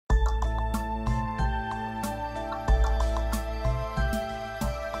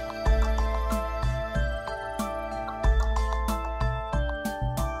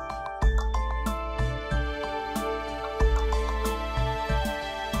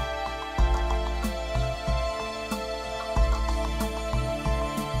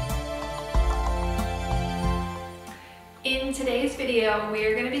today's video, we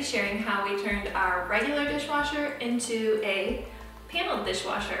are going to be sharing how we turned our regular dishwasher into a panel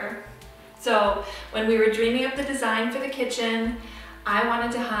dishwasher. So when we were dreaming up the design for the kitchen, I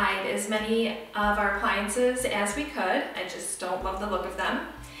wanted to hide as many of our appliances as we could. I just don't love the look of them.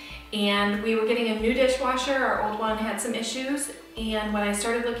 And we were getting a new dishwasher. Our old one had some issues. And when I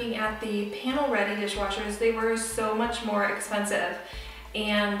started looking at the panel-ready dishwashers, they were so much more expensive.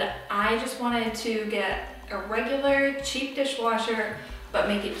 And I just wanted to get a regular cheap dishwasher but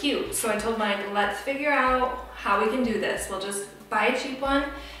make it cute. So I told Mike, let's figure out how we can do this. We'll just buy a cheap one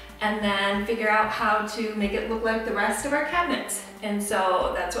and then figure out how to make it look like the rest of our cabinets. And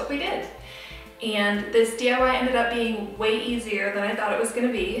so that's what we did. And this DIY ended up being way easier than I thought it was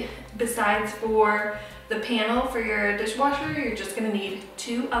gonna be. Besides for the panel for your dishwasher, you're just gonna need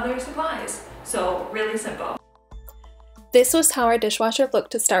 2 other supplies. So really simple. This was how our dishwasher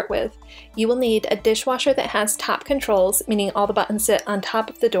looked to start with. You will need a dishwasher that has top controls, meaning all the buttons sit on top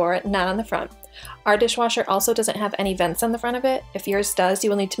of the door, not on the front. Our dishwasher also doesn't have any vents on the front of it. If yours does, you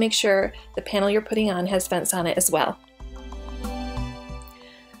will need to make sure the panel you're putting on has vents on it as well.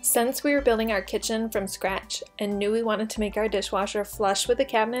 Since we were building our kitchen from scratch and knew we wanted to make our dishwasher flush with the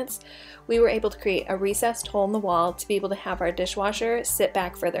cabinets, we were able to create a recessed hole in the wall to be able to have our dishwasher sit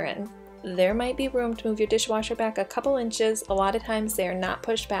back further in. There might be room to move your dishwasher back a couple inches. A lot of times they are not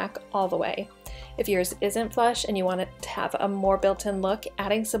pushed back all the way. If yours isn't flush and you want it to have a more built-in look,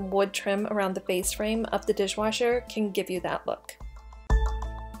 adding some wood trim around the base frame of the dishwasher can give you that look.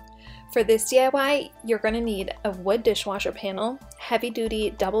 For this DIY, you're going to need a wood dishwasher panel,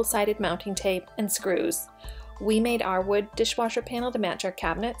 heavy-duty double-sided mounting tape, and screws. We made our wood dishwasher panel to match our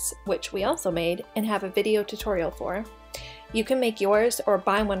cabinets, which we also made and have a video tutorial for. You can make yours or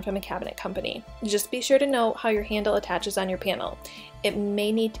buy one from a cabinet company. Just be sure to know how your handle attaches on your panel. It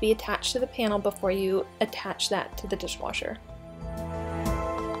may need to be attached to the panel before you attach that to the dishwasher.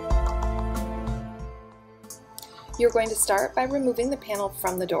 You're going to start by removing the panel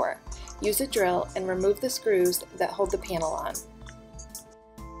from the door. Use a drill and remove the screws that hold the panel on.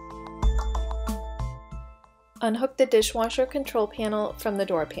 Unhook the dishwasher control panel from the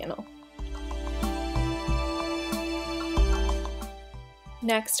door panel.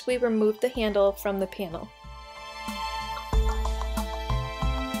 Next, we remove the handle from the panel.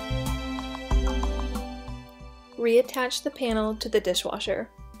 Reattach the panel to the dishwasher.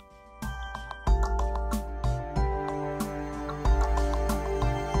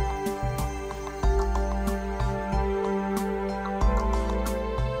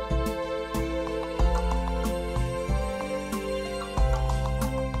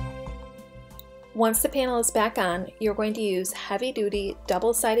 Once the panel is back on, you're going to use heavy-duty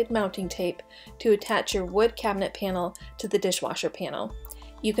double-sided mounting tape to attach your wood cabinet panel to the dishwasher panel.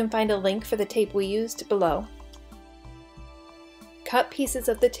 You can find a link for the tape we used below. Cut pieces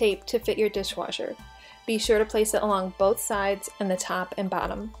of the tape to fit your dishwasher. Be sure to place it along both sides and the top and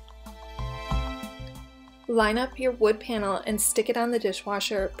bottom. Line up your wood panel and stick it on the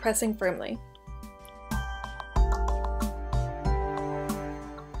dishwasher, pressing firmly.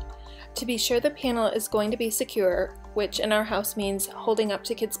 To be sure the panel is going to be secure, which in our house means holding up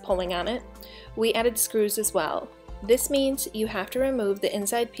to kids pulling on it, we added screws as well. This means you have to remove the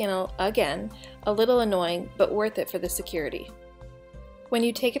inside panel again, a little annoying, but worth it for the security. When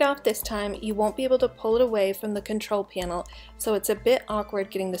you take it off this time, you won't be able to pull it away from the control panel, so it's a bit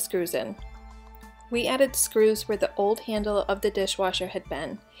awkward getting the screws in. We added screws where the old handle of the dishwasher had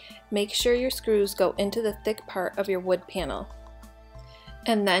been. Make sure your screws go into the thick part of your wood panel.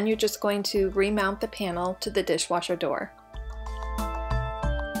 And then you're just going to remount the panel to the dishwasher door.